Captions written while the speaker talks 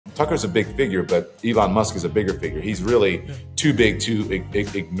Tucker's a big figure, but Elon Musk is a bigger figure. He's really too big to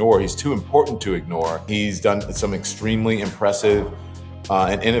ignore. He's too important to ignore. He's done some extremely impressive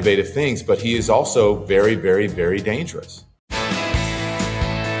and innovative things, but he is also very, very, very dangerous.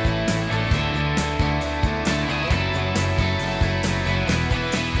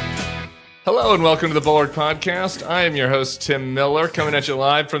 Hello and welcome to the Bulwark Podcast. I am your host, Tim Miller, coming at you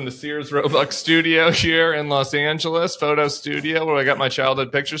live from the Sears Roebuck studio here in Los Angeles, photo studio, where I got my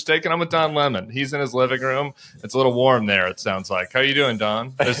childhood pictures taken. I'm with Don Lemon. He's in his living room. It's a little warm there, it sounds like. How are you doing,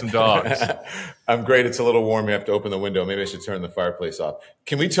 Don? There's some dogs. I'm great. It's a little warm. We have to open the window. Maybe I should turn the fireplace off.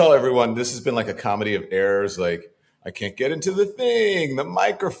 Can we tell everyone this has been like a comedy of errors, like I can't get into the thing, the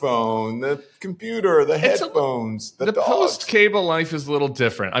microphone, the computer, the headphones, the dogs. Post-cable life is a little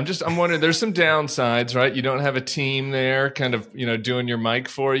different. I'm wondering, there's some downsides, right? You don't have a team there kind of, doing your mic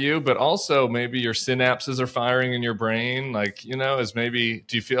for you, but also maybe your synapses are firing in your brain. Like, do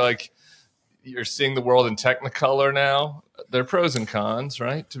you feel like you're seeing the world in Technicolor now? There are pros and cons,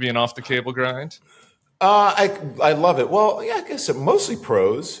 right? To be an off-the-cable grind. I love it. Well, yeah, I guess mostly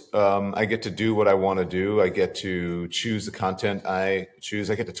pros. I get to do what I want to do. I get to choose the content I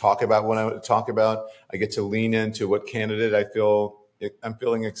choose. I get to talk about what I want to talk about. I get to lean into what candidate I'm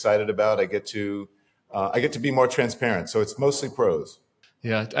feeling excited about. I get to be more transparent. So it's mostly pros.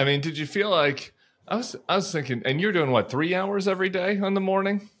 Yeah. I mean, did you feel like I was thinking, and you're doing what, 3 hours every day on the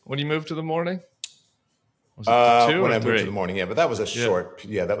morning when you moved to the morning? Was it when I moved to the morning, yeah, but that was a short.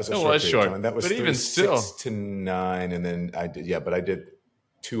 Yeah, that was a short. Short. Time. That was but even still 6 to 9, and then I did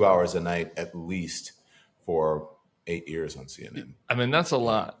 2 hours a night at least for 8 years on CNN. I mean, that's a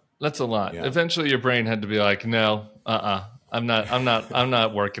lot. That's a lot. Yeah. Eventually, your brain had to be like, no, I'm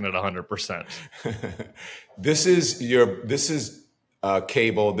not working at 100%. This is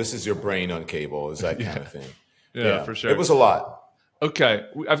cable. This is your brain on cable. Is that kind of thing? Yeah, for sure. It was a lot. Okay,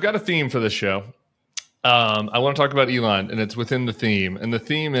 I've got a theme for this show. I want to talk about Elon, and it's within the theme. And the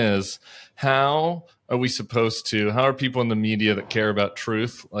theme is, how are people in the media that care about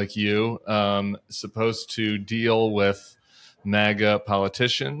truth like you supposed to deal with MAGA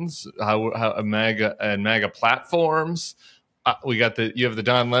politicians, how MAGA platforms? You have the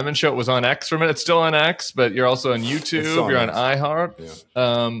Don Lemon show. It was on X for a minute. It's still on X, but you're also on YouTube. You're on iHeart.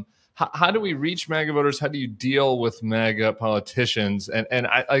 Yeah. How do we reach MAGA voters? How do you deal with MAGA politicians? And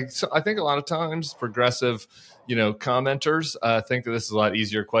I think a lot of times progressive, commenters think that this is a lot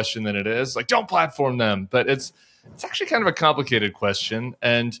easier question than it is. Like, don't platform them. But it's actually kind of a complicated question.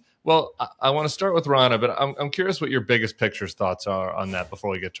 And well, I want to start with Ronna, but I'm curious what your biggest picture's thoughts are on that before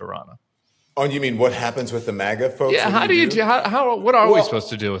we get to Ronna. Oh, you mean what happens with the MAGA folks? Yeah. What are we supposed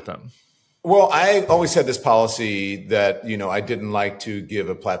to do with them? Well, I always had this policy that, I didn't like to give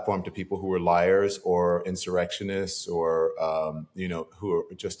a platform to people who were liars or insurrectionists or, who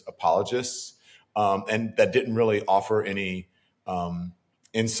are just apologists, and that didn't really offer any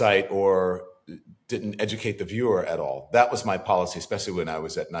insight or didn't educate the viewer at all. That was my policy, especially when I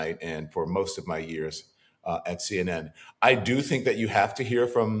was at night and for most of my years at CNN. I do think that you have to hear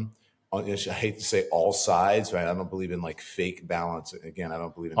from, I hate to say all sides, right? I don't believe in like fake balance. Again, I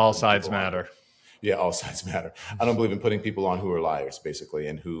don't believe in all sides matter. Yeah, all sides matter. I don't believe in putting people on who are liars, basically,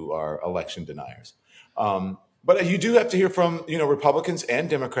 and who are election deniers. But you do have to hear from, Republicans and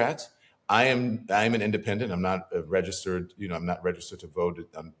Democrats. I am an independent. I'm not registered. I'm not registered to vote.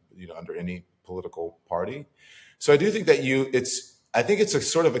 Under any political party. So I do think that I think it's a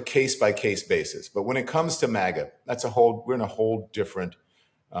sort of a case by case basis. But when it comes to MAGA, we're in a whole different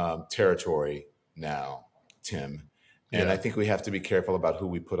territory now, Tim. And I think we have to be careful about who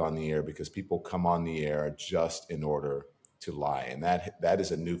we put on the air, because people come on the air just in order to lie. And that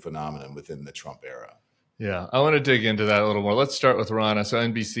is a new phenomenon within the Trump era. Yeah, I want to dig into that a little more. Let's start with Ronna. So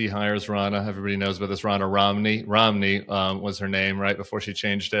NBC hires Ronna. Everybody knows about this. Ronna Romney. Romney was her name, right, before she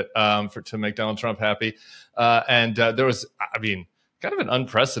changed it to make Donald Trump happy. And there was, kind of an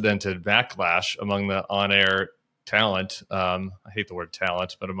unprecedented backlash among the on-air talent. I hate the word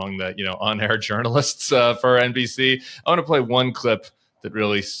talent, but among the on-air journalists for NBC. I want to play one clip that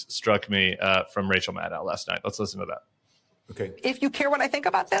really struck me from Rachel Maddow last night. Let's listen to that. Okay. If you care what I think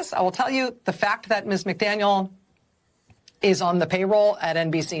about this, I will tell you the fact that Ms. McDaniel is on the payroll at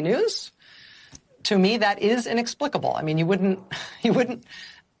NBC News, to me, that is inexplicable. I mean, you wouldn't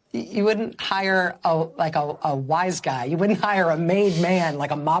hire a wise guy. You wouldn't hire a made man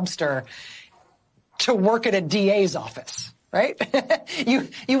like a mobster to work at a DA's office, right? you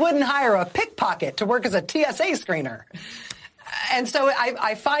wouldn't hire a pickpocket to work as a TSA screener. And so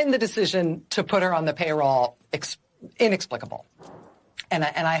I find the decision to put her on the payroll inexplicable. And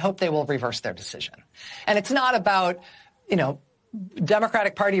I hope they will reverse their decision. And it's not about,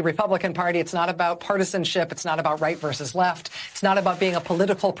 Democratic Party, Republican Party. It's not about partisanship. It's not about right versus left. It's not about being a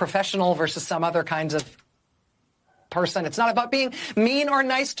political professional versus some other kinds of person. It's not about being mean or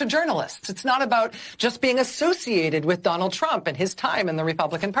nice to journalists. It's not about just being associated with Donald Trump and his time in the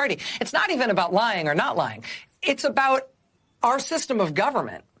Republican Party. It's not even about lying or not lying. It's about our system of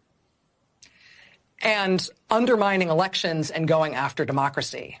government and undermining elections and going after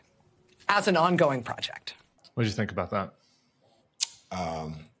democracy as an ongoing project. What did you think about that?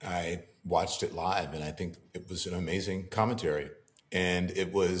 I watched it live, and I think it was an amazing commentary. And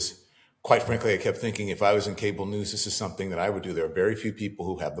it was, quite frankly, I kept thinking, if I was in cable news, this is something that I would do. There are very few people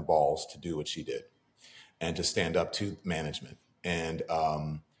who have the balls to do what she did and to stand up to management. And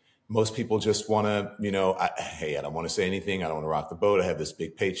most people just want to, hey, I don't want to say anything. I don't want to rock the boat. I have this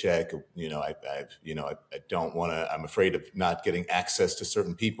big paycheck. I don't want to, I'm afraid of not getting access to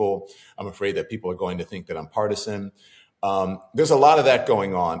certain people. I'm afraid that people are going to think that I'm partisan. There's a lot of that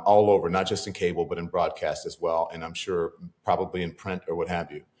going on all over, not just in cable, but in broadcast as well. And I'm sure probably in print or what have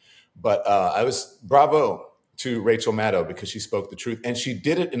you. But bravo to Rachel Maddow, because she spoke the truth. And she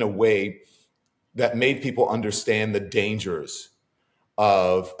did it in a way that made people understand the dangers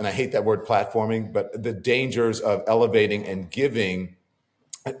of, and I hate that word platforming, but the dangers of elevating and giving,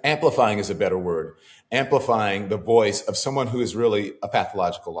 amplifying is a better word, amplifying the voice of someone who is really a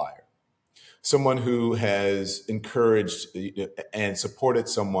pathological liar. Someone who has encouraged and supported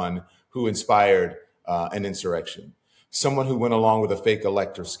someone who inspired an insurrection. Someone who went along with a fake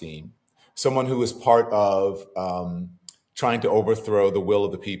elector scheme. Someone who was part of trying to overthrow the will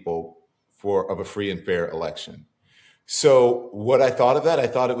of the people of a free and fair election. So what I thought of that, I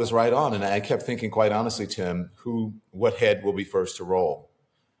thought it was right on. And I kept thinking, quite honestly, Tim, what head will be first to roll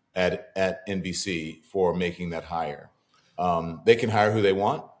at NBC for making that hire? They can hire who they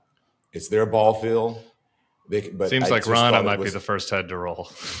want. It's their ball field. Seems like Ronna might be the first head to roll.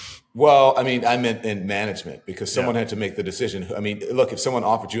 Well, I mean, I meant in management, because someone had to make the decision. I mean, look, if someone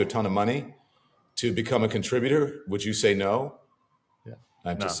offered you a ton of money to become a contributor, would you say no? Yeah.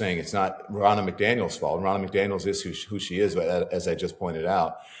 I'm just saying it's not Ronna McDaniel's fault. Ronna McDaniel is who she is, as I just pointed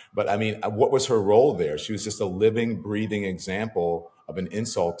out. But I mean, what was her role there? She was just a living, breathing example of an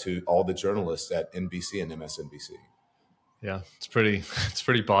insult to all the journalists at NBC and MSNBC. Yeah, it's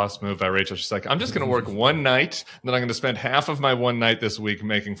pretty boss move by Rachel. She's like, I'm just going to work one night, and then I'm going to spend half of my one night this week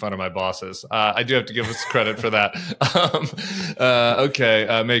making fun of my bosses. I do have to give us credit for that.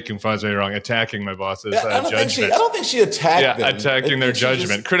 Making fun is maybe wrong. Attacking my bosses' judgment. I don't think she attacked them. Attacking their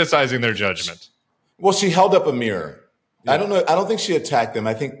judgment, criticizing their judgment. Well, she held up a mirror. Yeah. I don't know. I don't think she attacked them.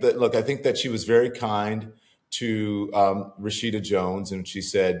 I think that she was very kind to Rashida Jones, and she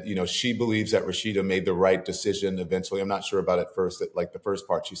said, she believes that Rashida made the right decision eventually. I'm not sure about it first, like the first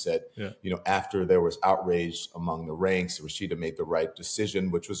part she said, after there was outrage among the ranks, Rashida made the right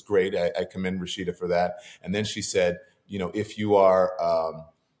decision, which was great. I commend Rashida for that. And then she said, if you are,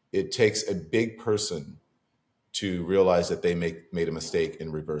 it takes a big person to realize that they made a mistake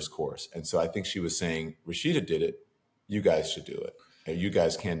and reverse course. And so I think she was saying, Rashida did it. You guys should do it. You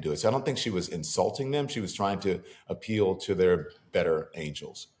guys can do it. So I don't think she was insulting them. She was trying to appeal to their better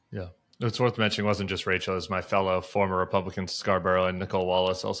angels. Yeah. It's worth mentioning, it wasn't just Rachel. It was my fellow former Republicans, Scarborough and Nicole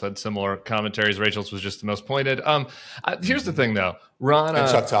Wallace, also had similar commentaries. Rachel's was just the most pointed. Here's the thing, though. Ronna.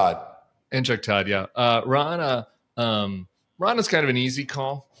 And Chuck Todd, yeah. Ronna, Ronna's kind of an easy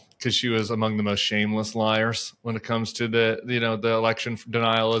call because she was among the most shameless liars when it comes to the election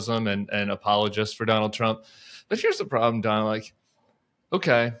denialism and apologists for Donald Trump. But here's the problem, Don.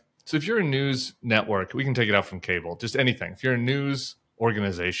 Okay, so if you're a news network, we can take it out from cable, just anything. If you're a news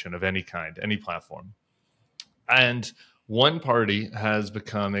organization of any kind, any platform, and one party has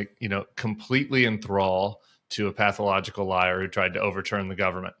become, completely enthralled to a pathological liar who tried to overturn the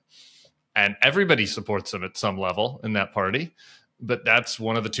government, and everybody supports him at some level in that party, but that's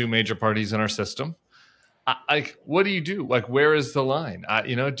one of the two major parties in our system. What do you do? Where is the line?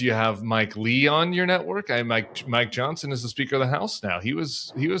 Do you have Mike Lee on your network? Mike Johnson is the Speaker of the House now. He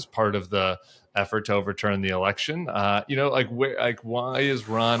was part of the effort to overturn the election. Why is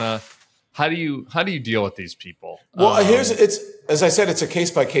Ronna? How do you deal with these people? Well, as I said, it's a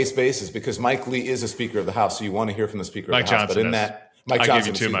case by case basis, because Mike Lee is a Speaker of the House, so you want to hear from the Speaker of the House. But in that. Mike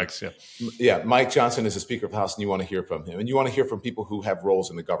Johnson, gave you two mics, yeah. Mike Johnson is the Speaker of the House, and you want to hear from him. And you want to hear from people who have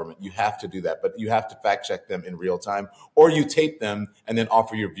roles in the government. You have to do that, but you have to fact check them in real time, or you tape them and then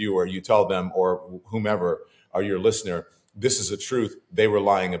offer your viewer. You tell them, or whomever, or your listener, this is the truth. They were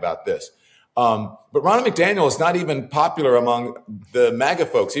lying about this. But Ronna McDaniel is not even popular among the MAGA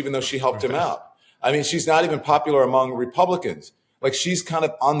folks, even though she helped him out. I mean, she's not even popular among Republicans. Like she's kind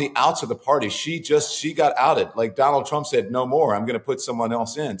of on the outs of the party. She got outed. Like Donald Trump said, no more. I'm going to put someone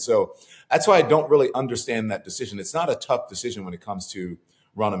else in. So that's why I don't really understand that decision. It's not a tough decision when it comes to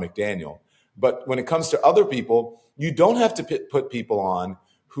Ronna McDaniel. But when it comes to other people, you don't have to put people on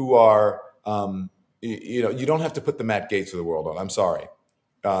who are, you don't have to put the Matt Gaetz of the world on. I'm sorry.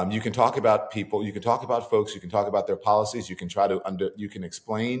 You can talk about people. You can talk about folks. You can talk about their policies. You can you can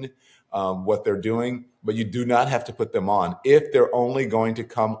explain what they're doing, but you do not have to put them on if they're only going to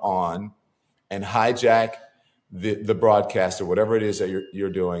come on and hijack the broadcast or whatever it is that you're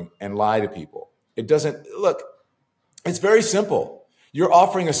doing and lie to people. It doesn't look. It's very simple. You're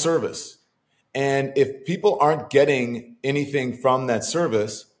offering a service, and if people aren't getting anything from that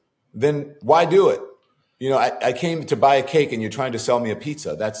service, then why do it? I came to buy a cake and you're trying to sell me a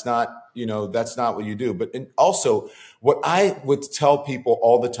pizza. That's not what you do. But also what I would tell people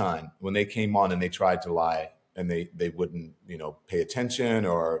all the time when they came on and they tried to lie and they wouldn't, pay attention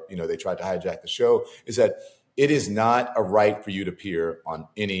or, they tried to hijack the show is that it is not a right for you to appear on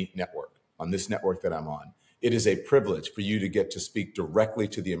any network, on this network that I'm on. It is a privilege for you to get to speak directly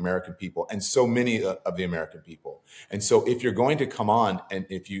to the American people and so many of the American people. And so if you're going to come on and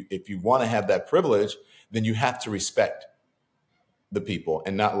if you want to have that privilege, then you have to respect the people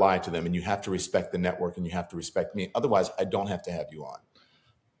and not lie to them. And you have to respect the network and you have to respect me. Otherwise, I don't have to have you on.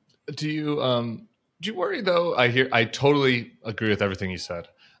 Do you worry though? I totally agree with everything you said.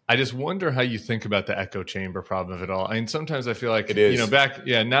 I just wonder how you think about the echo chamber problem of it all. I mean, sometimes I feel like, it is.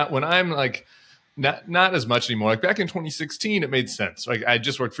 Not when I'm like, not as much anymore. Like back in 2016, it made sense. Like I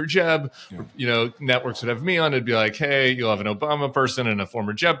just worked for Jeb, networks would have me on. It'd be like, hey, you'll have an Obama person and a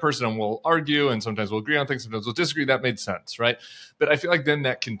former Jeb person and we'll argue. And sometimes we'll agree on things. Sometimes we'll disagree. That made sense. Right. But I feel like then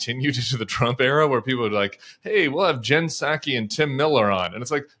that continued into the Trump era where people would like, hey, we'll have Jen Psaki and Tim Miller on. And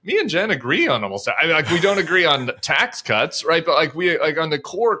it's like me and Jen agree on almost. I mean, like we don't agree on tax cuts. Right. But like on the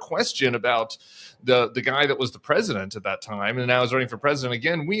core question about the guy that was the president at that time and now is running for president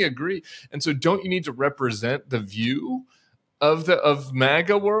again, we agree. And so don't you need to represent the view of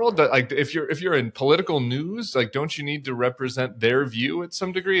MAGA world? That like if you're in political news, like don't you need to represent their view at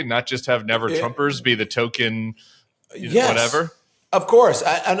some degree and not just have never Trumpers be the token whatever? Of course.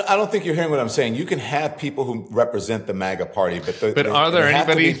 I don't think you're hearing what I'm saying. You can have people who represent the MAGA party, but are there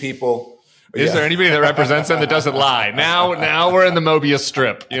anybody people? Is there anybody that represents them that doesn't lie? Now we're in the Mobius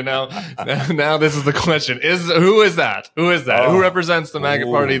strip, Now this is the question. Who is that? Who represents the MAGA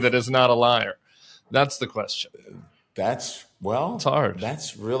party that is not a liar? That's the question. It's hard.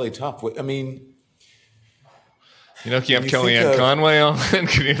 That's really tough. I mean, can you have Kellyanne Conway on?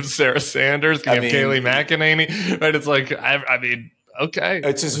 Can you have Sarah Sanders? Can you have Kayleigh McEnany? Right? It's like, I mean, okay.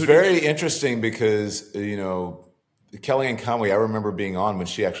 It's just very interesting because, Kellyanne Conway, I remember being on when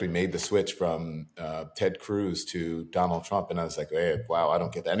she actually made the switch from Ted Cruz to Donald Trump. And I was like, hey, wow, I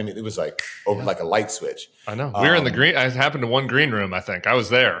don't get that. I mean, it was like like a light switch. I know. We were in the green. I happened to one green room, I think. I was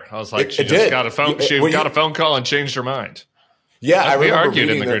there. I was like, she got a phone. She got a phone call and changed her mind. Yeah, we argued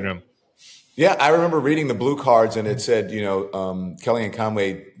in the green room. Yeah, I remember reading the blue cards and it said, Kellyanne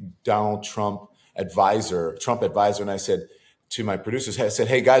Conway, Donald Trump advisor. And I said to my producers, I said,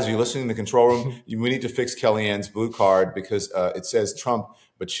 hey guys, are you listening in the control room? We need to fix Kellyanne's blue card because it says Trump,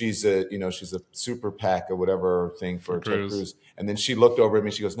 but she's a super PAC or whatever thing for Ted Cruz. And then she looked over at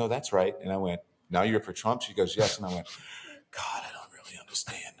me. She goes, no, that's right. And I went, now you're for Trump? She goes, yes. And I went, God, I don't really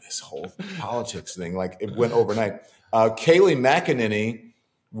understand this whole politics thing. Like it went overnight. Kayleigh McEnany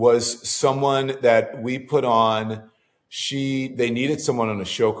was someone that we put on. They needed someone on a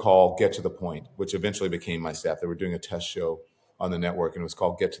show called Get to the Point, which eventually became my staff. They were doing a test show on the network and it was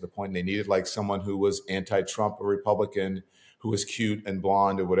called Get to the Point. And they needed like someone who was anti-Trump, a Republican, who was cute and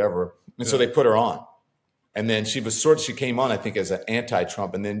blonde or whatever. And so they put her on. And then she came on, I think, as an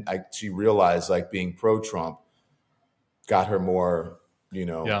anti-Trump. And then she realized like being pro-Trump got her more,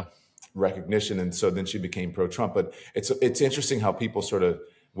 recognition. And so then she became pro-Trump. But it's interesting how people sort of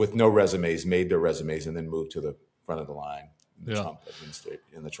with no resumes made their resumes and then moved to the front of the line.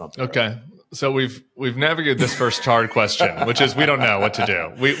 In the Trump era. Okay, so we've navigated this first hard question, which is we don't know what to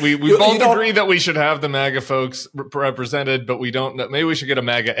do. We both agree that we should have the MAGA folks represented, but we don't know. Maybe we should get a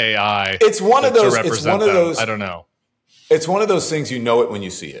MAGA AI. It's one of those. I don't know. It's one of those things. You know it when you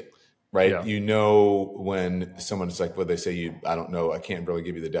see it, right? Yeah. You know when someone's like, well, they say I don't know. I can't really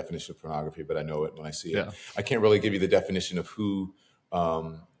give you the definition of pornography, but I know it when I see it. Yeah. I can't really give you the definition of who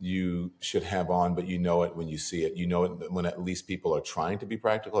you should have on, but you know it when you see it. You know it when at least people are trying to be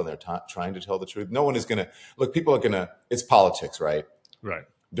practical and they're trying to tell the truth. No one is going to look. People are going to. It's politics, right? Right.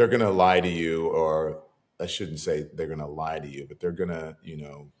 They're going to lie to you, or I shouldn't say they're going to lie to you, but they're going to,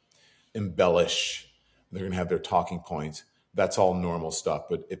 embellish. They're going to have their talking points. that's all normal stuff.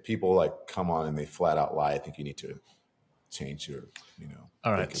 But if people like come on and they flat out lie, I think you need to change your,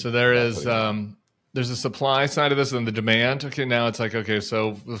 All right. So there is, there's a supply side of this and the demand. Okay. Now it's like, okay,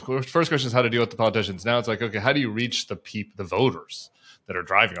 so the first question is how to deal with the politicians. Now it's like, okay, how do you reach the voters that are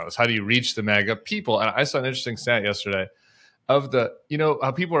driving all this? How do you reach the MAGA people? And I saw an interesting stat yesterday of the,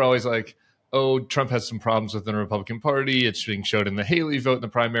 how people are always like, oh, Trump has some problems within the Republican Party. It's being showed in the Haley vote in the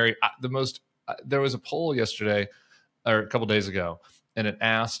primary. There was a poll yesterday or a couple days ago, and it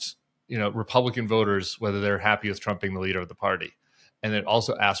asked, Republican voters whether they're happy with Trump being the leader of the party. And it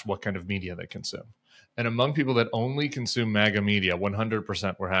also asked what kind of media they consume. And among people that only consume MAGA media,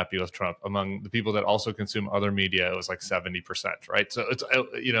 100% were happy with Trump. Among the people that also consume other media, it was like 70%, right? So it's,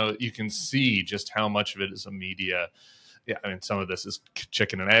 you can see just how much of it is a media. Yeah, I mean, some of this is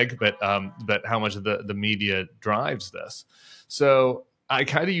chicken and egg, but how much of the media drives this. So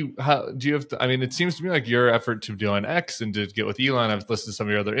how do you have to, I mean, it seems to me like your effort to do on X and to get with Elon, I've listened to some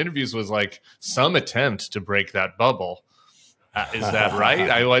of your other interviews, was like some attempt to break that bubble. Is that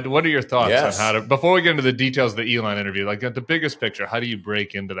right? What are your thoughts on how to, before we get into the details of the Elon interview, like at the biggest picture, how do you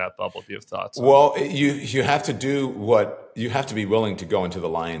break into that bubble? Do you have thoughts? Well, you have to you have to be willing to go into the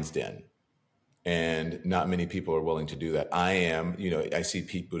lion's den. And not many people are willing to do that. I am, I see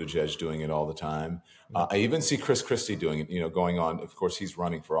Pete Buttigieg doing it all the time. I even see Chris Christie doing it, going on. Of course, he's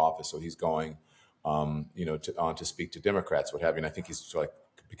running for office, so he's going, on to speak to Democrats, what have you. And I think he's like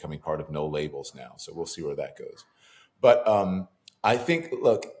becoming part of No Labels now. So we'll see where that goes. But I think,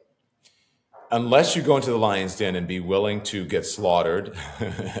 look, unless you go into the lion's den and be willing to get slaughtered,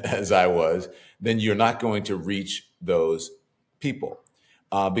 as I was, then you're not going to reach those people.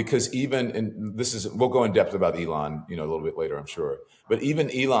 Because even, and we'll go in depth about Elon, a little bit later, I'm sure. But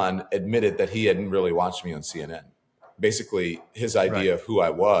even Elon admitted that he hadn't really watched me on CNN. Basically, his idea of who I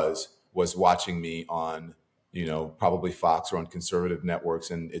was watching me on, probably Fox or on conservative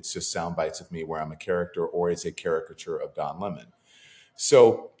networks. And it's just sound bites of me where I'm a character, or it's a caricature of Don Lemon.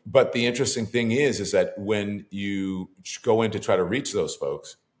 So, but the interesting thing is that when you go in to try to reach those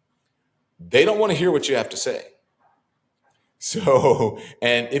folks, they don't want to hear what you have to say. So,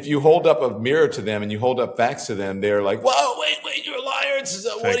 and if you hold up a mirror to them and you hold up facts to them, they're like, whoa, wait, you're a liar.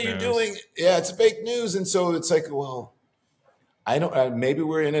 What are you doing? Yeah, it's fake news. And so it's like, well, maybe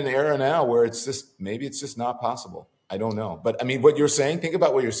we're in an era now where maybe it's just not possible. I don't know. But I mean, what you're saying, think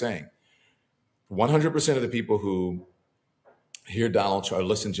about what you're saying. 100% of the people who hear Donald Trump or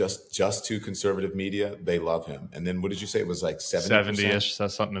listen just to conservative media, they love him. And then what did you say? It was like 70%? 70-ish,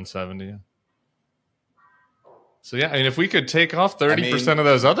 that's something in 70. So yeah, I mean, if we could take off 30% of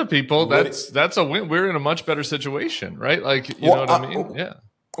those other people, that's a win. We're in a much better situation, right? Like, you know what I mean? Yeah.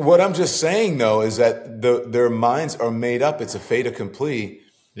 What I'm just saying though is that their minds are made up. It's a fait accompli.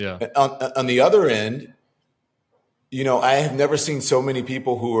 Yeah. On the other end, I have never seen so many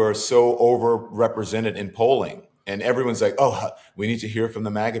people who are so overrepresented in polling, and everyone's like, "Oh, we need to hear from the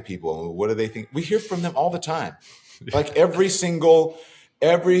MAGA people. What do they think?" We hear from them all the time, like every single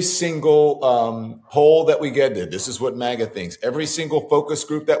poll that we get, this is what MAGA thinks. Every single focus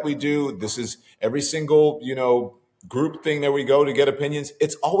group that we do, this is every single, group thing that we go to get opinions.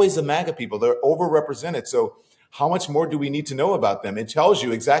 It's always the MAGA people. They're overrepresented. So how much more do we need to know about them? It tells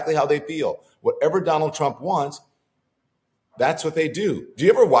you exactly how they feel. Whatever Donald Trump wants, that's what they do. Do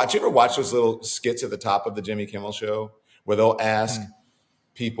you ever watch those little skits at the top of the Jimmy Kimmel show where they'll ask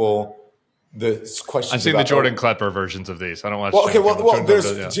people the questions? I've seen the Jordan Klepper versions of these. I don't watch.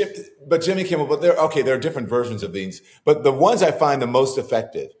 But Jimmy Kimmel. But there are different versions of these. But the ones I find the most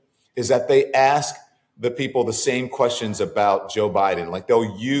effective is that they ask the people the same questions about Joe Biden. Like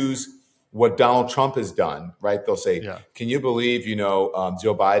they'll use what Donald Trump has done, right? They'll say, "Can you believe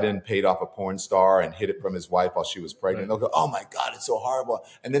Joe Biden paid off a porn star and hid it from his wife while she was pregnant?" Right. They'll go, "Oh my God, it's so horrible."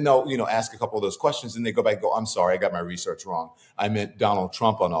 And then they'll ask a couple of those questions, and they go back and go, "I'm sorry, I got my research wrong. I meant Donald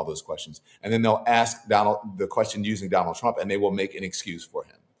Trump on all those questions." And then they'll ask the question using Donald Trump, and they will make an excuse for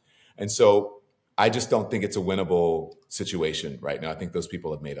him. And so I just don't think it's a winnable situation right now. I think those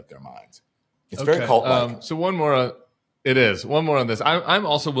people have made up their minds. It's very cult-like. So one more. It is. One more on this. I'm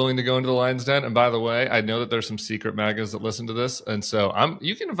also willing to go into the lion's den. And by the way, I know that there's some secret MAGAs that listen to this. And so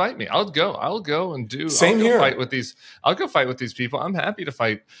you can invite me. I'll go and do. Same here. I'll go fight with these people. I'm happy to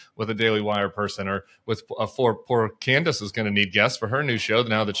fight with a Daily Wire person or with poor Candace is going to need guests for her new show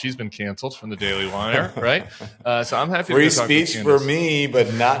now that she's been canceled from the Daily Wire. Right. So I'm happy Free to talk speech with for me,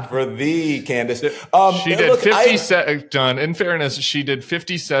 but not for thee, Candace. She did 57. John, in fairness, she did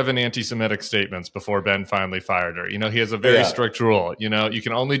 57 anti-Semitic statements before Ben finally fired her. He has a very strict rule. You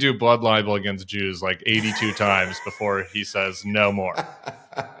can only do blood libel against Jews like 82 times before he says no more.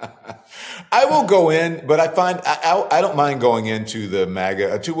 I will go in, but I find I don't mind going into the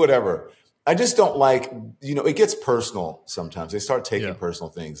MAGA, to whatever. I just don't like, it gets personal sometimes. They start taking personal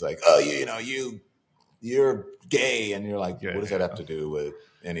things like, oh, you're gay. And you're like, what does that have to do with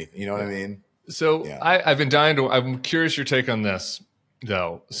anything? You know what I mean? So I've been I'm curious your take on this,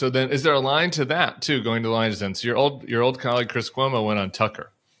 though. So then is there a line to that, too, going to the lines then? So your old colleague, Chris Cuomo, went on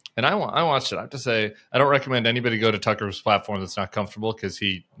Tucker. And I watched it. I have to say, I don't recommend anybody go to Tucker's platform that's not comfortable because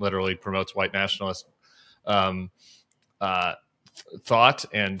he literally promotes white nationalist thought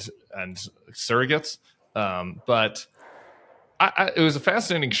and surrogates. But it was a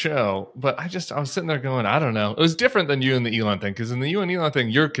fascinating show. But I was sitting there going, I don't know. It was different than you and the Elon thing, because in the you and Elon thing,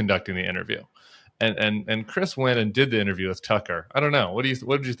 you're conducting the interview, and Chris went and did the interview with Tucker. I don't know. What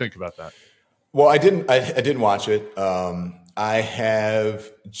did you think about that? Well, I didn't watch it. I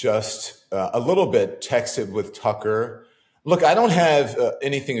have just a little bit texted with Tucker. Look, I don't have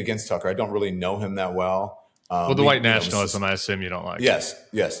anything against Tucker. I don't really know him that well. Well, the white nationalism, I assume you don't like. Yes.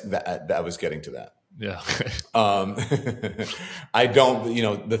 That I was getting to that. Yeah. I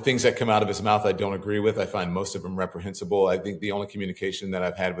don't, the things that come out of his mouth, I don't agree with. I find most of them reprehensible. I think the only communication that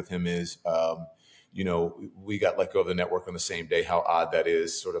I've had with him is, we got let go of the network on the same day. How odd that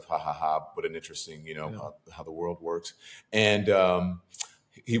is, sort of, ha, ha, ha, but an interesting, how the world works. And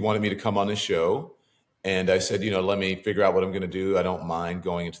he wanted me to come on the show. And I said, let me figure out what I'm going to do. I don't mind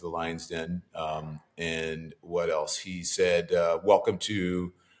going into the Lion's Den. And what else? He said, welcome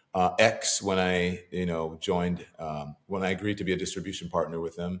to X, when I, joined, when I agreed to be a distribution partner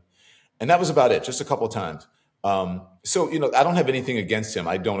with them. And that was about it, just a couple of times. So, I don't have anything against him.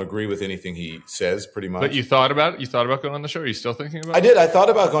 I don't agree with anything he says, pretty much. But you thought about it? You thought about going on the show? Are you still thinking about it? I did. I thought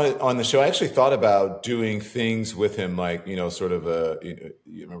about going on the show. I actually thought about doing things with him, like, sort of you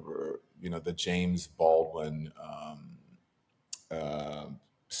remember, the James Baldwin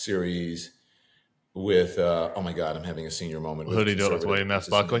series with, oh my God, I'm having a senior moment. Who did he do it with? William F.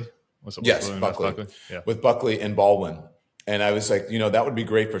 Buckley? Yes, Buckley. Yeah. With Buckley and Baldwin. And I was like, that would be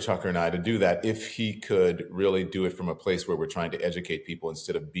great for Tucker and I to do that if he could really do it from a place where we're trying to educate people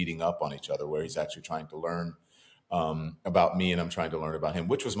instead of beating up on each other, where he's actually trying to learn about me and I'm trying to learn about him,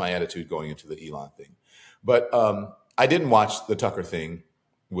 which was my attitude going into the Elon thing. But I didn't watch the Tucker thing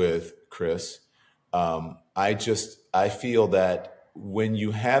with Chris. I feel that when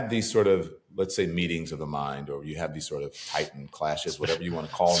you have these sort of, let's say, meetings of the mind, or you have these sort of Titan clashes, whatever you want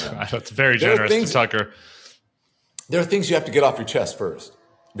to call them. That's very generous to Tucker. There are things you have to get off your chest first,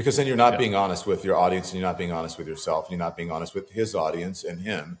 because then you're not being honest with your audience, and you're not being honest with yourself, and you're not being honest with his audience and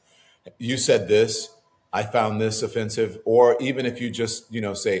him. You said this, I found this offensive. Or even if you just,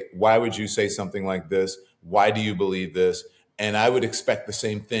 say, why would you say something like this? Why do you believe this? And I would expect the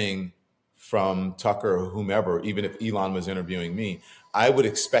same thing from Tucker or whomever, even if Elon was interviewing me. I would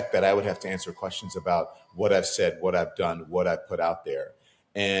expect that I would have to answer questions about what I've said, what I've done, what I've put out there.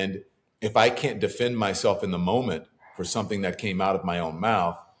 And if I can't defend myself in the moment for something that came out of my own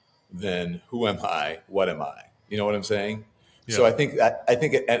mouth, then who am I? What am I? You know what I'm saying? Yeah. So I think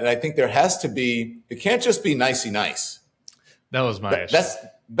there has to be, it can't just be nicey nice. That was my issue.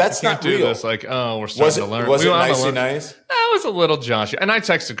 That's not real. This like, we're starting to learn. Was it nicey nice? That was a little Josh. And I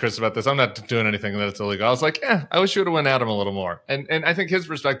texted Chris about this. I'm not doing anything that's illegal. I was like, I wish you would have went at him a little more. And I think his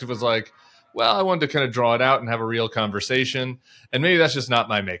perspective was like, well, I wanted to kind of draw it out and have a real conversation. And maybe that's just not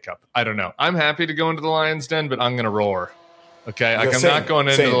my makeup. I don't know. I'm happy to go into the Lion's Den, but I'm going to roar. Okay. Like, I'm not going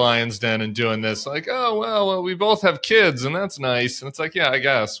into the Lion's Den and doing this like, oh, well, we both have kids and that's nice. And it's like, yeah, I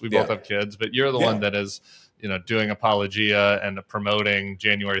guess we both have kids, but you're the one that is, doing apologia and promoting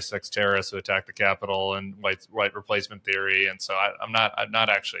January 6th terrorists who attacked the Capitol and white replacement theory. And so I'm not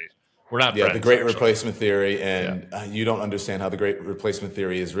actually. We're not friends, the great replacement theory, and you don't understand how the great replacement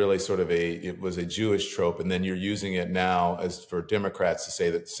theory is really sort of it was a Jewish trope, and then you're using it now as for Democrats to say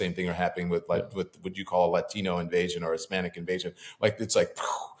that the same thing are happening with with what you call a Latino invasion or Hispanic invasion. Like it's like,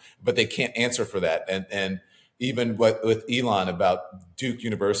 but they can't answer for that. And even with Elon about Duke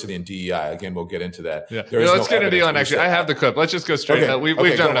University and DEI, again, we'll get into that. Yeah. Let's get into Elon. Actually, I have the clip. Let's just go straight. Okay.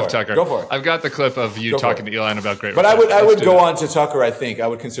 We've done enough Tucker. Go for it. I've got the clip of you talking to Elon about great. But I would go on to Tucker. I think I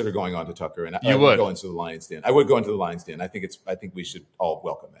would consider going on to Tucker, and I would go into the Lion's Den. I would go into the Lion's Den. I think we should all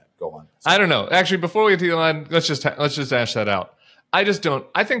welcome that. Go on. I don't know. Actually, before we get to Elon, let's just hash that out. I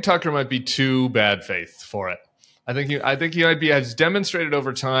think Tucker might be too bad faith for it. I think he might be has demonstrated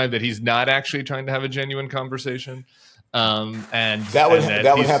over time that he's not actually trying to have a genuine conversation. And that would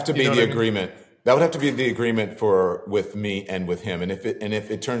have to be the agreement. That would have to be the agreement with me and with him. And if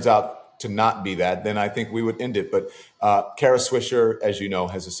it turns out to not be that, then I think we would end it. But Kara Swisher, as you know,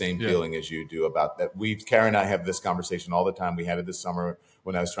 has the same feeling as you do about that. Kara and I have this conversation all the time. We had it this summer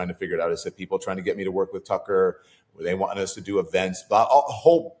when I was trying to figure it out. I said, people trying to get me to work with Tucker, where they want us to do events, a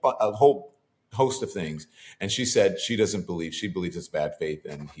whole host of things. And she said she believes it's bad faith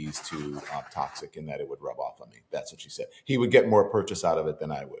and he's too toxic and that it would rub off on me. That's what she said. He would get more purchase out of it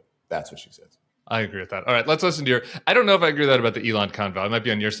than I would. That's what she says. I agree with that. All right, let's listen to I don't know if I agree with that about the Elon convo. I might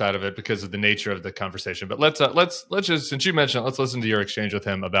be on your side of it because of the nature of the conversation. But let's just, since you mentioned it, let's listen to your exchange with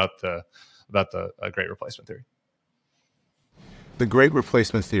him about the Great Replacement Theory. The Great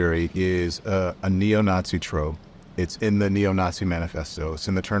Replacement Theory is a neo-Nazi trope. It's in the neo-Nazi manifesto. It's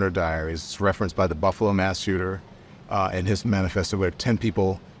in the Turner Diaries. It's referenced by the Buffalo mass shooter in his manifesto, where 10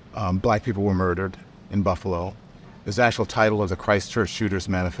 people, black people, were murdered in Buffalo. There's the actual title of the Christchurch Shooters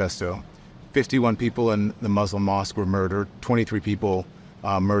Manifesto. 51 people in the Muslim mosque were murdered. 23 people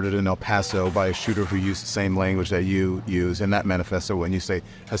murdered in El Paso by a shooter who used the same language that you use in that manifesto when you say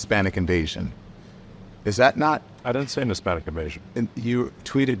Hispanic invasion. Is that not? I didn't say an Hispanic invasion. And you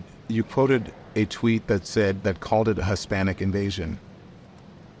quoted a tweet that called it a Hispanic invasion.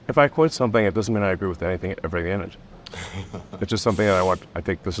 If I quote something, it doesning mean I agree with everything in it. It's just something that I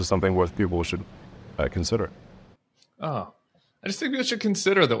think this is something worth people should consider. Oh, I just think people should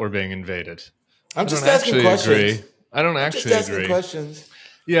consider that we're being invaded. I'm just asking questions. I don't actually agree. Questions.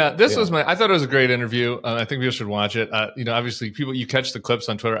 Yeah, I thought it was a great interview. I think people should watch it. Obviously you catch the clips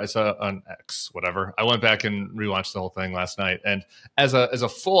on Twitter. I saw on X, whatever. I went back and rewatched the whole thing last night. And as a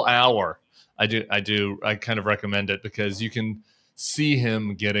full hour, I kind of recommend it because you can see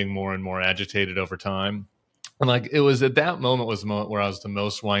him getting more and more agitated over time. And it was at that moment was the moment where I was the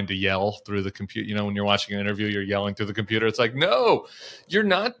most wanting to yell through the computer. When you're watching an interview, you're yelling through the computer. It's like, no, you're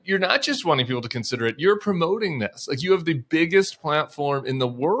not just wanting people to consider it. You're promoting this. You have the biggest platform in the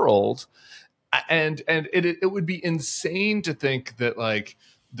world. And it would be insane to think that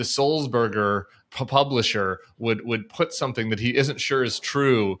the Sulzberger publisher would put something that he isn't sure is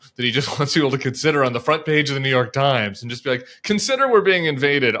true, that he just wants people to consider on the front page of the New York Times and just be like, consider we're being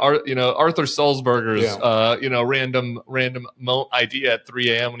invaded. Arthur Sulzberger's, random idea at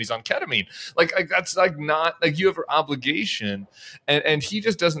 3 a.m. when he's on ketamine. That's not you have an obligation. And he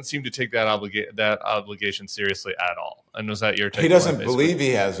just doesn't seem to take that obligation seriously at all. And was that your take? He doesn't believe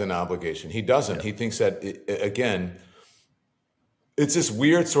he has an obligation. He doesn't. Yeah. He thinks that, again, it's this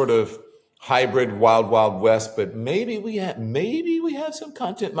weird sort of hybrid wild, wild west, but maybe we have some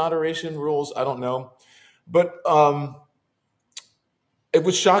content moderation rules. I don't know. But it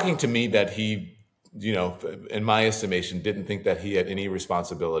was shocking to me that he, in my estimation, didn't think that he had any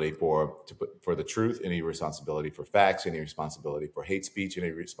responsibility for the truth, any responsibility for facts, any responsibility for hate speech, any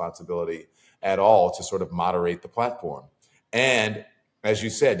responsibility at all to sort of moderate the platform. And as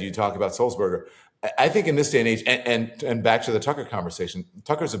you said, you talk about Sulzberger. I think in this day and age, and back to the Tucker conversation,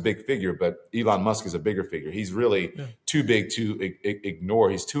 Tucker's a big figure, but Elon Musk is a bigger figure. He's really too big to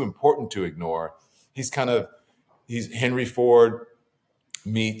ignore. He's too important to ignore. He's Henry Ford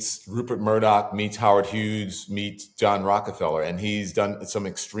meets Rupert Murdoch, meets Howard Hughes, meets John Rockefeller. And he's done some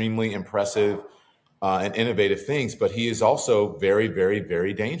extremely impressive and innovative things, but he is also very, very,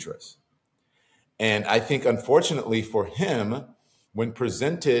 very dangerous. And I think, unfortunately for him, when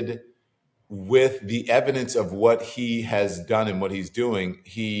presented with the evidence of what he has done and what he's doing,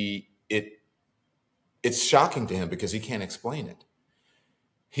 it's shocking to him because he can't explain it.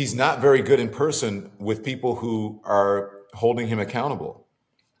 He's not very good in person with people who are holding him accountable.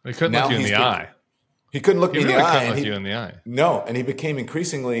 He couldn't look you in the eye. He couldn't look me in the eye. Couldn't look you in the eye. No, and he became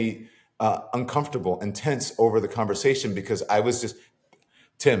increasingly uncomfortable and tense over the conversation because I was just,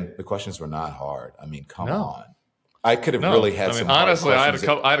 Tim, the questions were not hard. I mean, come on. I could have really had some. Honestly, I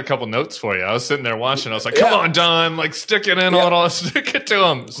had a couple notes for you. I was sitting there watching. I was like, "Come on, Don! Stick it in a little. Stick it to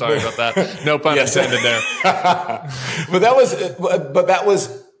him." Sorry about that. No pun intended there. But that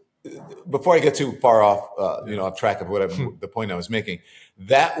was before I get too far off, off track of whatever the point I was making.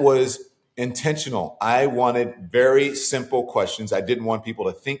 That was intentional. I wanted very simple questions. I didn't want people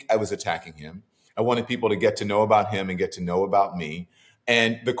to think I was attacking him. I wanted people to get to know about him and get to know about me.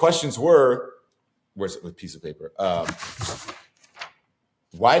 And the questions were. Where's it with a piece of paper?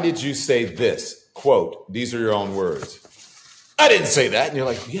 Why did you say this? Quote, these are your own words. I didn't say that. And you're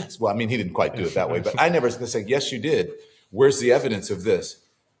like, yes. Well, I mean, he didn't quite do it that way, but I never said, yes, you did. Where's the evidence of this?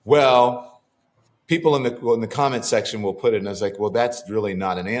 Well, people in the comment section will put it. And I was like, well, that's really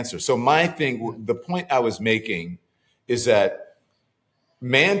not an answer. So the point I was making is that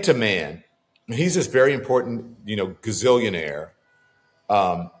man to man, he's this very important, gazillionaire,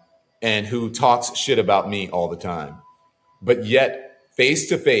 and who talks shit about me all the time. But yet, face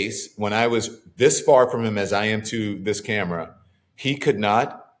to face, when I was this far from him as I am to this camera, he could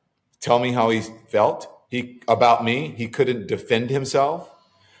not tell me how he felt. about me. He couldn't defend himself.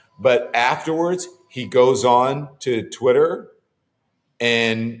 But afterwards, he goes on to Twitter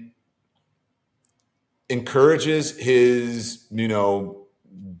and encourages his,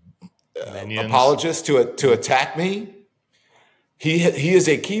 apologists to attack me. He is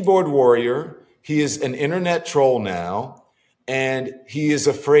a keyboard warrior. He is an internet troll now, and he is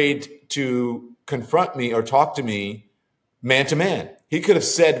afraid to confront me or talk to me man to man. He could have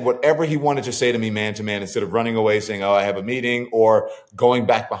said whatever he wanted to say to me man to man instead of running away saying, oh, I have a meeting, or going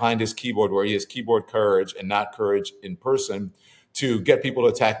back behind his keyboard where he has keyboard courage and not courage in person to get people to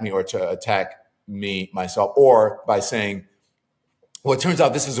attack me or to attack me myself, or by saying, well, it turns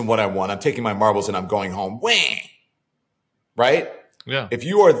out this isn't what I want. I'm taking my marbles and I'm going home. Wah! Right? Yeah. If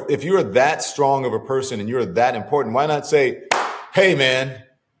you are that strong of a person and you're that important, why not say, hey, man,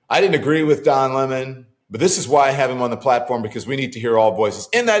 I didn't agree with Don Lemon, but this is why I have him on the platform, because we need to hear all voices.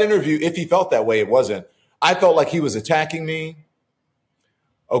 In that interview, if he felt that way, it wasn't. I felt like he was attacking me.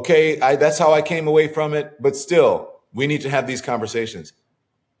 Okay, that's how I came away from it. But still, we need to have these conversations.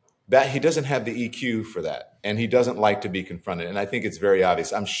 That he doesn't have the EQ for that, and he doesn't like to be confronted. And I think it's very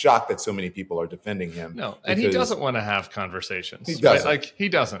obvious. I'm shocked that so many people are defending him. No, and he doesn't want to have conversations. He doesn't. Right? Like, he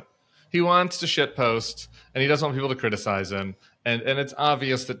doesn't. He wants to shitpost, and he doesn't want people to criticize him. And it's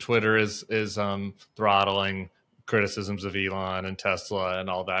obvious that Twitter is throttling criticisms of Elon and Tesla and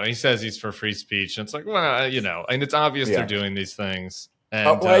all that. And he says he's for free speech, and it's like, well, and it's obvious they're doing these things.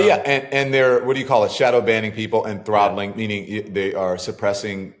 And, and they're, what do you call it, shadow banning people and throttling, meaning they are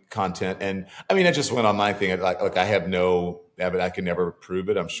suppressing content. And I mean, I just went on my thing. Like I have no evidence. I can never prove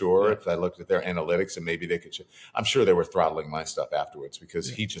it. I'm sure if I looked at their analytics, and maybe they could. I'm sure they were throttling my stuff afterwards because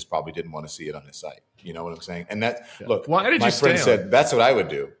he just probably didn't want to see it on his site. You know what I'm saying? And that look, why did my friend said that's what I would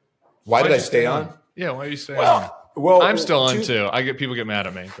do. Why did I stay on? Yeah, why are you staying on? Well, I'm still on too. People get mad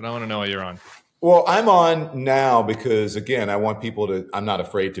at me, but I want to know why you're on. Well, I'm on now because, again, I want people to, I'm not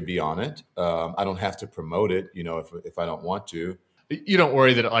afraid to be on it. I don't have to promote it, if I don't want to. You don't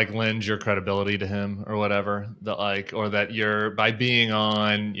worry that it lends your credibility to him or whatever, or that by being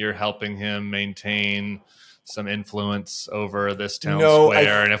on, you're helping him maintain some influence over this town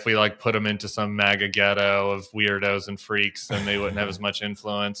square. And if we put him into some MAGA ghetto of weirdos and freaks, then they wouldn't have as much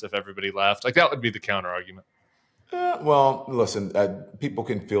influence if everybody left. That would be the counter argument. Well, listen, people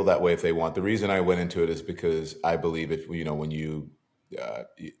can feel that way if they want. The reason I went into it is because I believe it's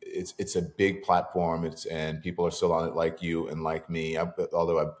a big platform, and people are still on it like you and like me.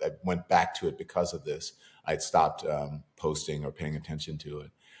 Although I went back to it because of this, I'd stopped posting or paying attention to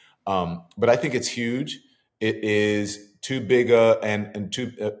it. But I think it's huge. It is too big and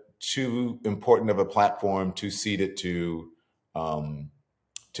too important of a platform to cede it to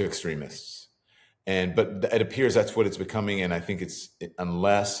extremists. But it appears that's what it's becoming. And I think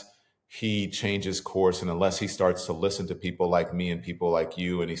unless he changes course and unless he starts to listen to people like me and people like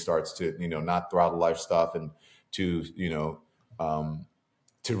you, and he starts to, not throttle our stuff and to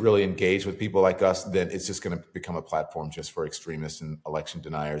really engage with people like us, then it's just going to become a platform just for extremists and election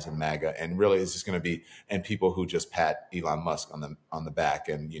deniers and MAGA. And really it's just going to be, and people who just pat Elon Musk on the back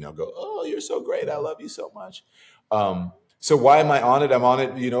and, go, oh, you're so great. I love you so much. So why am I on it? I'm on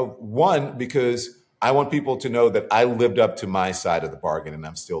it, one, because I want people to know that I lived up to my side of the bargain, and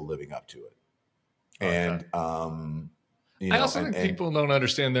I'm still living up to it. Okay. And I also think people don't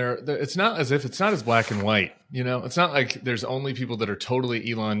understand it's not as black and white. It's not like there's only people that are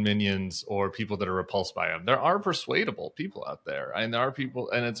totally Elon minions or people that are repulsed by him. There are persuadable people out there, and there are people,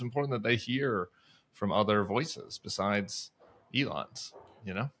 and it's important that they hear from other voices besides Elon's.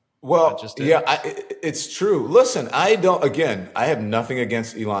 Well, it's true. Listen, I have nothing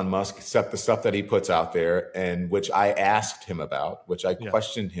against Elon Musk except the stuff that he puts out there, and which I asked him about, which I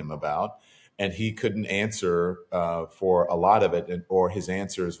questioned him about, and he couldn't answer for a lot of it, or his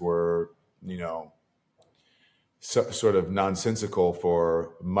answers were, sort of nonsensical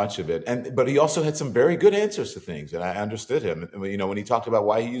for much of it. But he also had some very good answers to things, and I understood him. When he talked about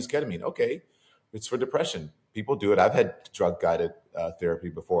why he used ketamine, okay, it's for depression. People do it. I've had drug-guided therapy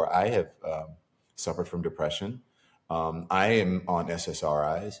before. I have suffered from depression. I am on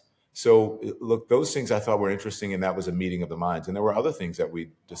SSRIs. So look, those things I thought were interesting, and that was a meeting of the minds. And there were other things that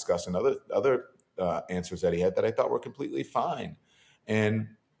we discussed and other answers that he had that I thought were completely fine. And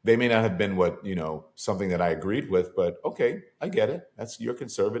they may not have been something that I agreed with, but okay, I get it. You're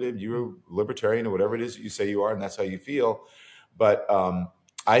conservative, you're libertarian, or whatever it is you say you are, and that's how you feel. But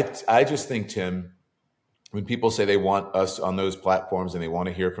I just think, Tim, when people say they want us on those platforms and they want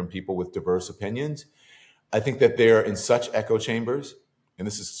to hear from people with diverse opinions, I think that they're in such echo chambers, and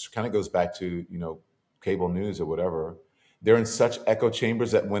this kind of goes back to, cable news or whatever, they're in such echo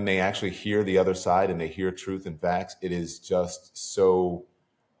chambers that when they actually hear the other side and they hear truth and facts, it is just so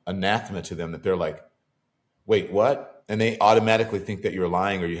anathema to them that they're like, wait, what? And they automatically think that you're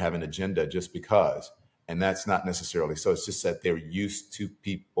lying or you have an agenda just because. And that's not necessarily so. It's just that they're used to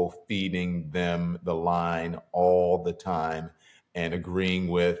people feeding them the line all the time and agreeing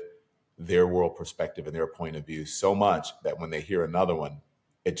with their world perspective and their point of view so much that when they hear another one,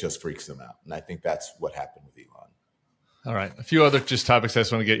 it just freaks them out. And I think that's what happened with Elon. All right. A few other just topics I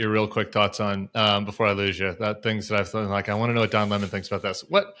just want to get your real quick thoughts on before I lose you. That things that I've thought, like, I want to know what Don Lemon thinks about this.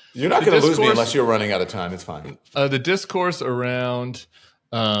 What You're not going to lose me unless you're running out of time. It's fine. The discourse around,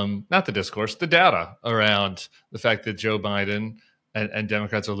 not the discourse, the data around the fact that Joe Biden and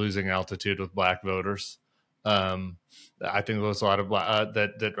Democrats are losing altitude with black voters. I think there's a lot of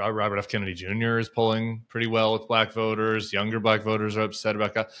that Robert F. Kennedy Jr. is polling pretty well with black voters. Younger black voters are upset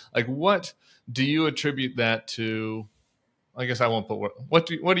about that. Like, what do you attribute that to? I guess I won't put what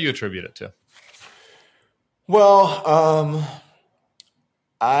do you attribute it to? Well,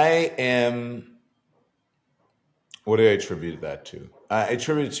 what do I attribute that to? I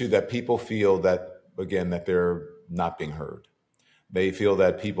attribute it to that people feel that, again, that they're not being heard. They feel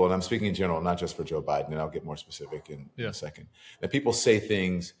that people, and I'm speaking in general, not just for Joe Biden, and I'll get more specific in a second, that people say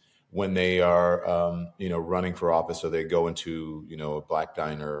things when they are, running for office, or they go into, a black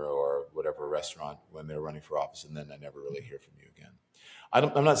diner or whatever restaurant when they're running for office, and then I never really hear from you again.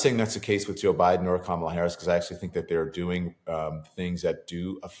 I'm not saying that's the case with Joe Biden or Kamala Harris, because I actually think that they're doing things that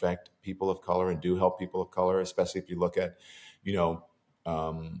do affect people of color and do help people of color, especially if you look at,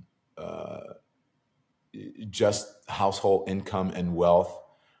 just household income and wealth,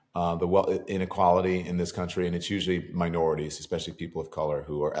 the wealth inequality in this country. And it's usually minorities, especially people of color,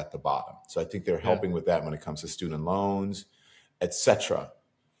 who are at the bottom. So I think they're helping with that when it comes to student loans, et cetera.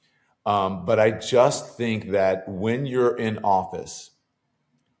 But I just think that when you're in office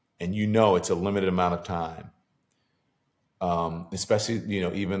and it's a limited amount of time, especially,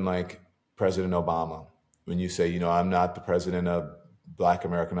 even like President Obama, when you say, I'm not the president of Black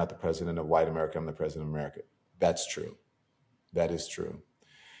America, I'm not the president of white America, I'm the president of America. That's true. That is true.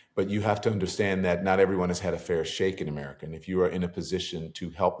 But you have to understand that not everyone has had a fair shake in America. And if you are in a position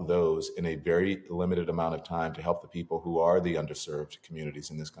to help those in a very limited amount of time, to help the people who are the underserved communities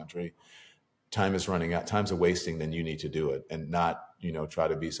in this country, time is running out, time's a wasting, then you need to do it, and not, try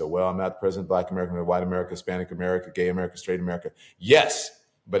to be so, well, I'm not the president of Black America, or white America, Hispanic America, gay America, straight America. Yes,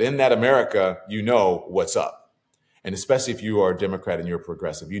 but in that America, what's up. And especially if you are a Democrat and you're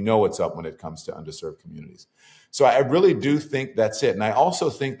progressive, what's up when it comes to underserved communities. So I really do think that's it. And I also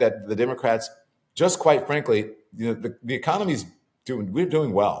think that the Democrats, just quite frankly, the economy's we're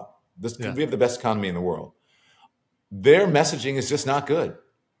doing well. We have the best economy in the world. Their messaging is just not good.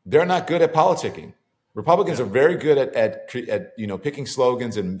 They're not good at politicking. Republicans are very good at picking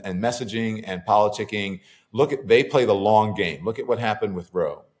slogans and messaging and politicking. They play the long game. Look at what happened with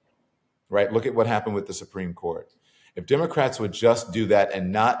Roe, right? Look at what happened with the Supreme Court. If Democrats would just do that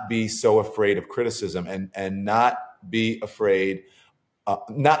and not be so afraid of criticism and not be afraid,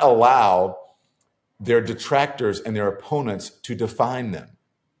 not allow their detractors and their opponents to define them.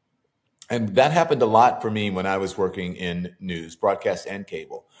 And that happened a lot for me when I was working in news, broadcast and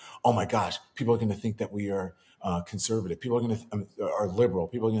cable. Oh my gosh, people are going to think that we are conservative. People are going to are liberal.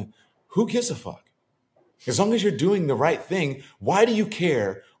 People are going to, who gives a fuck? As long as you're doing the right thing, why do you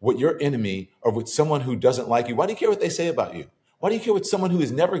care what your enemy or what someone who doesn't like you, why do you care what they say about you? Why do you care what someone who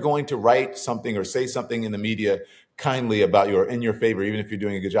is never going to write something or say something in the media kindly about you or in your favor, even if you're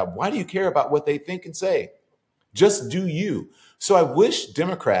doing a good job? Why do you care about what they think and say? Just do you. So I wish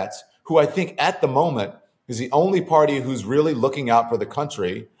Democrats, who I think at the moment is the only party who's really looking out for the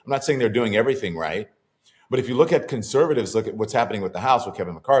country. I'm not saying they're doing everything right, but if you look at conservatives, look at what's happening with the House with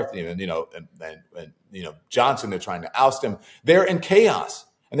Kevin McCarthy and Johnson, they're trying to oust him. They're in chaos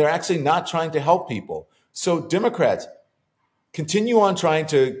and they're actually not trying to help people. So Democrats, continue on trying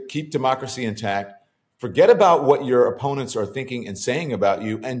to keep democracy intact. Forget about what your opponents are thinking and saying about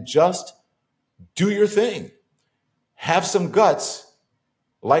you and just do your thing. Have some guts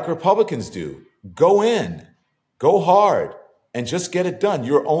like Republicans do. Go in, go hard, and just get it done.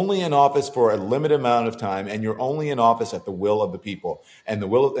 You're only in office for a limited amount of time, and you're only in office at the will of the people. And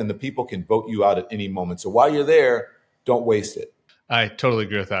the people can vote you out at any moment. So while you're there, don't waste it. I totally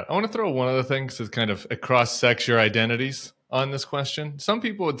agree with that. I want to throw one other thing to kind of cross-sex your identities on this question. Some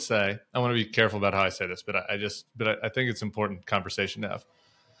people would say, I want to be careful about how I say this, but I think it's an important conversation to have.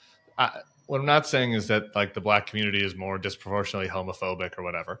 What I'm not saying is that like the black community is more disproportionately homophobic or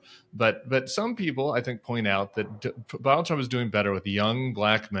whatever, but some people I think point out that Donald Trump is doing better with young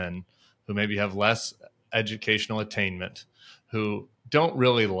black men who maybe have less educational attainment who don't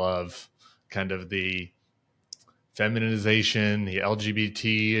really love kind of the feminization, the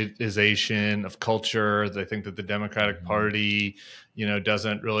LGBTization of culture. They think that the Democratic Party,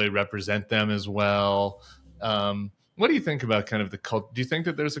 doesn't really represent them as well. What do you think about kind of the cult? Do you think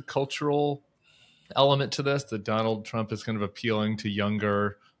that there's a cultural element to this, that Donald Trump is kind of appealing to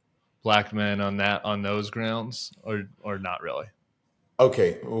younger Black men on those grounds, or not really?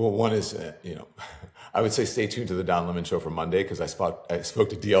 Okay, well, one is, I would say stay tuned to the Don Lemon Show for Monday, because I spoke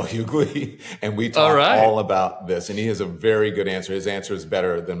to D.L. Hughley, and we talked all about this, and he has a very good answer. His answer is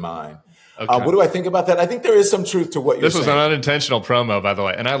better than mine. Okay. What do I think about that? I think there is some truth to what you're saying. This was an unintentional promo, by the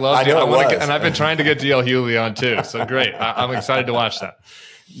way, and I love it. And I've been trying to get D.L. Hughley on too, so great. I'm excited to watch that.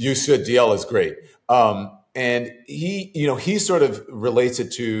 You should. D.L. is great. And he sort of relates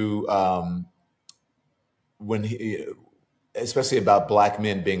it to when he, especially about Black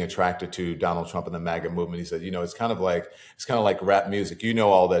men being attracted to Donald Trump and the MAGA movement. He said, it's kind of like rap music.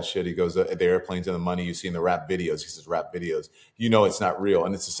 All that shit. He goes, the airplanes and the money you see in the rap videos. He says, rap videos. It's not real.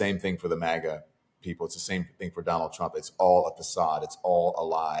 And it's the same thing for the MAGA people. It's the same thing for Donald Trump. It's all a facade. It's all a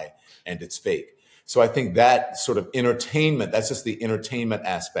lie, and it's fake. So I think that sort of entertainment, that's just the entertainment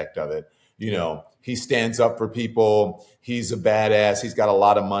aspect of it. He stands up for people. He's a badass. He's got a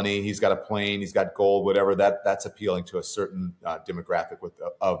lot of money. He's got a plane. He's got gold, whatever. That's appealing to a certain demographic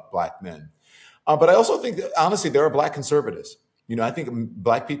of Black men. But I also think that, honestly, there are Black conservatives. I think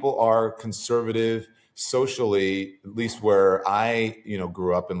Black people are conservative socially, at least where I,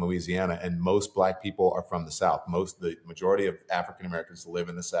 grew up in Louisiana, and most Black people are from the South. The majority of African Americans live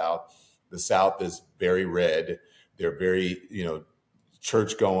in the South. The South is very red. They're very,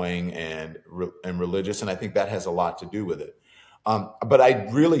 church going and religious. And I think that has a lot to do with it. But I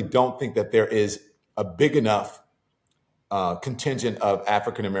really don't think that there is a big enough contingent of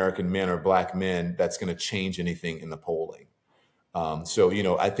African-American men or Black men that's going to change anything in the polling.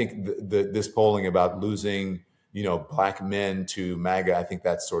 So, I think this polling about losing, Black men to MAGA, I think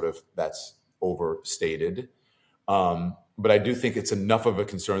that's overstated. But I do think it's enough of a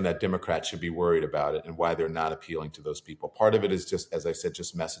concern that Democrats should be worried about it and why they're not appealing to those people. Part of it is just, as I said,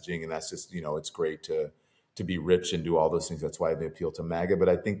 just messaging. And that's just, it's great to be rich and do all those things. That's why they appeal to MAGA. But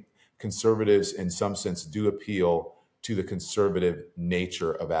I think conservatives, in some sense, do appeal to the conservative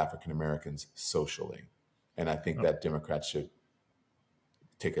nature of African Americans socially. And I think that Democrats should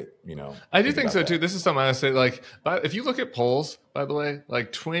take it, I do think so too. This is something I say, if you look at polls, by the way,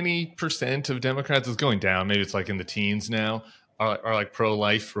 20% of Democrats is going down. Maybe it's in the teens now, are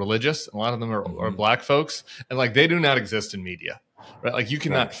pro-life religious. A lot of them are Black folks, and they do not exist in media, right? You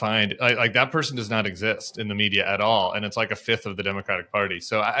cannot find that person does not exist in the media at all. And it's a fifth of the Democratic Party.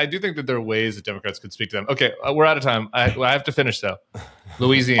 So I do think that there are ways that Democrats could speak to them. Okay. We're out of time. I have to finish though.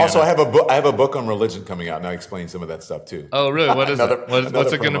 Louisiana. Also, I have a book on religion coming out, and I explain some of that stuff too. Oh, really? What is it?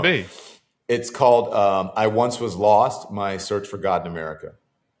 What's it going to be? It's called "I Once Was Lost: My Search for God in America."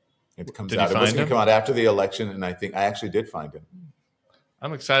 It comes out. It was going to come out after the election, and I think I actually did find him.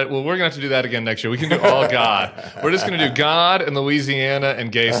 I'm excited. Well, we're going to have to do that again next year. We can do all God. We're just going to do God and Louisiana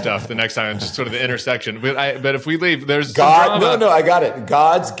and gay stuff the next time, just sort of the intersection. But if we leave, there's God. No, I got it.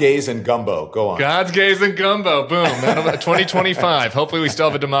 God's, gays, and gumbo. Go on. God's, gays, and gumbo. Boom. 2025. Hopefully we still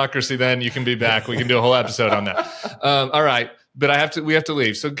have a democracy then. You can be back. We can do a whole episode on that. All right. But we have to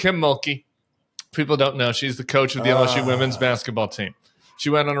leave. So Kim Mulkey, people don't know, she's the coach of the LSU women's basketball team. She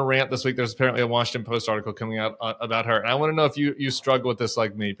went on a rant this week. There's apparently a Washington Post article coming out about her. And I want to know if you struggle with this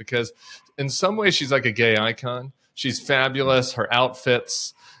like me, because in some ways she's like a gay icon. She's fabulous. Her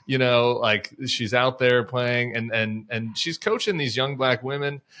outfits, she's out there playing and she's coaching these young Black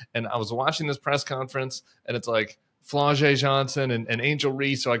women. And I was watching this press conference, and it's Flau'jae Johnson and Angel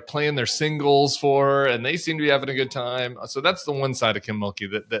Reese are playing their singles for her, and they seem to be having a good time. So that's the one side of Kim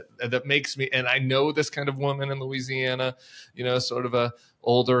Mulkey that makes me, and I know this kind of woman in Louisiana, sort of a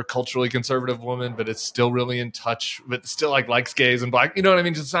older, culturally conservative woman, but it's still really in touch, but still likes gays and Black. You know what I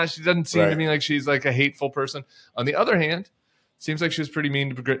mean? She doesn't seem to me like she's a hateful person. On the other hand, seems like she was pretty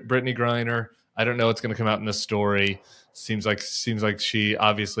mean to Brittany Griner. I don't know what's going to come out in this story. Seems like she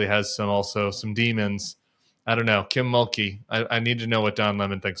obviously has some demons. I don't know. Kim Mulkey. I need to know what Don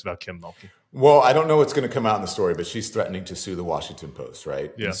Lemon thinks about Kim Mulkey. Well, I don't know what's going to come out in the story, but she's threatening to sue the Washington Post,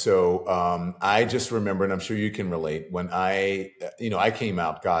 right? Yeah. And so I just remember, and I'm sure you can relate, when I came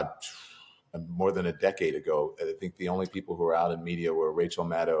out, God, more than a decade ago. I think the only people who were out in media were Rachel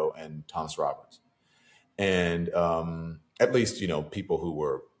Maddow and Thomas Roberts. And at least, people who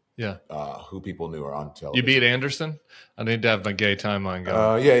were who people knew are on television. You beat Anderson? I need to have my gay timeline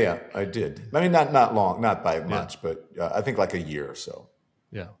going. Yeah, I did. I mean, not long, not by much, but I think a year or so.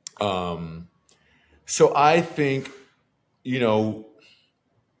 Yeah. So I think you know,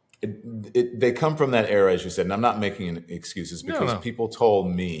 they come from that era, as you said, and I'm not making excuses because people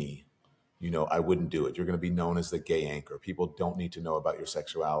told me, you know, I wouldn't do it. You're going to be known as the gay anchor. People don't need to know about your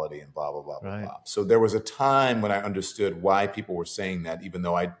sexuality and blah, blah, blah, blah, blah. So there was a time when I understood why people were saying that, even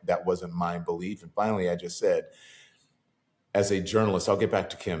though that wasn't my belief. And finally, I just said, as a journalist, I'll get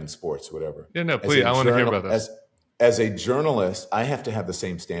back to Kim and sports, whatever. Yeah, no, please. I want to hear about this. As a journalist, I have to have the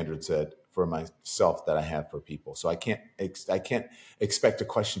same standards for myself that I have for people. So I can't expect to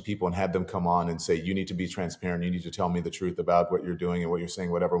question people and have them come on and say, you need to be transparent. You need to tell me the truth about what you're doing and what you're saying,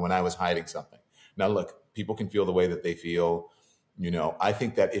 whatever, when I was hiding something. Now, look, people can feel the way that they feel. You know, I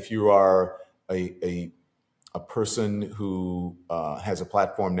think that if you are a person who has a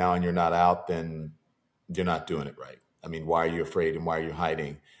platform now and you're not out, then you're not doing it right. I mean, why are you afraid and why are you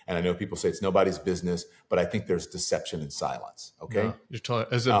hiding? And I know people say it's nobody's business, but I think there's deception and silence. Okay. No, you're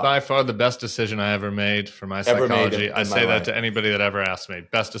totally, is it by far the best decision I ever made for my psychology? I say that to anybody that ever asked me.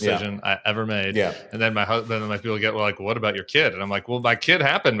 Best decision I ever made. Yeah. And then my people get like, well, what about your kid? And I'm like, well, my kid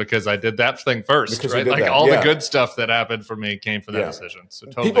happened because I did that thing first, right? Like all the good stuff that happened for me came from that decision. So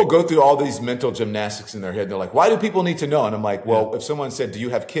totally. People go through all these mental gymnastics in their head. They're like, why do people need to know? And I'm like, well, if someone said, do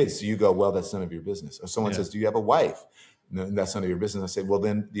you have kids? Do you go, well, that's none of your business. If someone says, do you have a wife? No, that's none of your business. I say, well,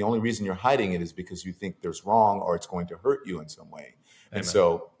 then the only reason you're hiding it is because you think there's wrong or it's going to hurt you in some way. Amen. And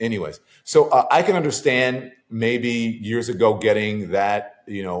so anyways, I can understand maybe years ago getting that,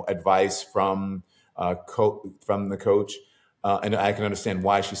 you know, advice from the coach. And I can understand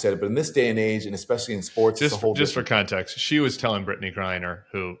why she said it. But in this day and age, and especially in sports, just for context, she was telling Brittany Griner,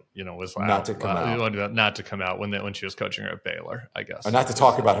 who, you know, was not to come out, not to come out when she was coaching her at Baylor, I guess. Or not to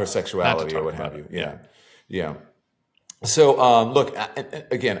talk about her sexuality or what have you. Yeah. So, look,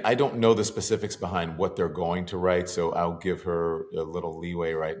 again, I don't know the specifics behind what they're going to write, so I'll give her a little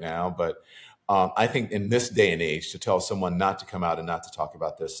leeway right now. But I think in this day and age, to tell someone not to come out and not to talk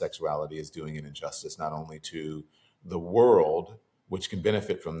about their sexuality is doing an injustice, not only to the world, which can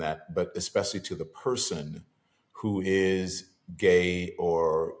benefit from that, but especially to the person who is gay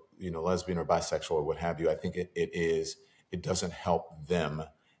or, you know, lesbian or bisexual or what have you. I think it doesn't help them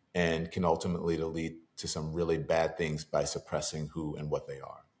and can ultimately lead to some really bad things by suppressing who and what they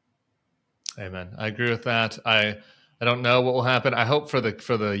are. Amen. I agree with that. I don't know what will happen. I hope for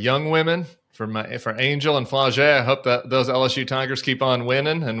the young women, for Angel and Flau'jae, I hope that those LSU Tigers keep on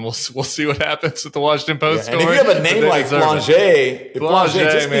winning, and we'll see what happens with the Washington Post story. And if you have a name like Flau'jae,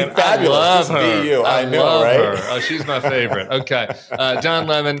 just man, be fabulous. I love her. Be you. I know, right? Her. Oh, she's my favorite. Okay. Don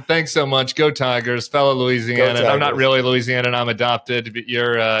Lemon, thanks so much. Go Tigers, fellow Louisiana. I'm not really Louisianan. I'm adopted. But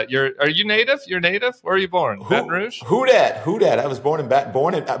are you native? You're native? Where are you born? Baton Rouge? Who dat? I was born at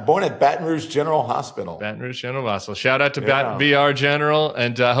Baton Rouge General Hospital. Baton Rouge General Hospital. Shout out to Baton BR General,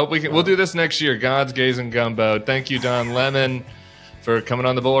 and hope we'll do this next year. God's Gays and Gumbo. Thank you, Don Lemon, for coming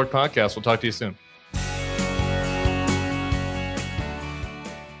on the Bulwark Podcast. We'll talk to you soon.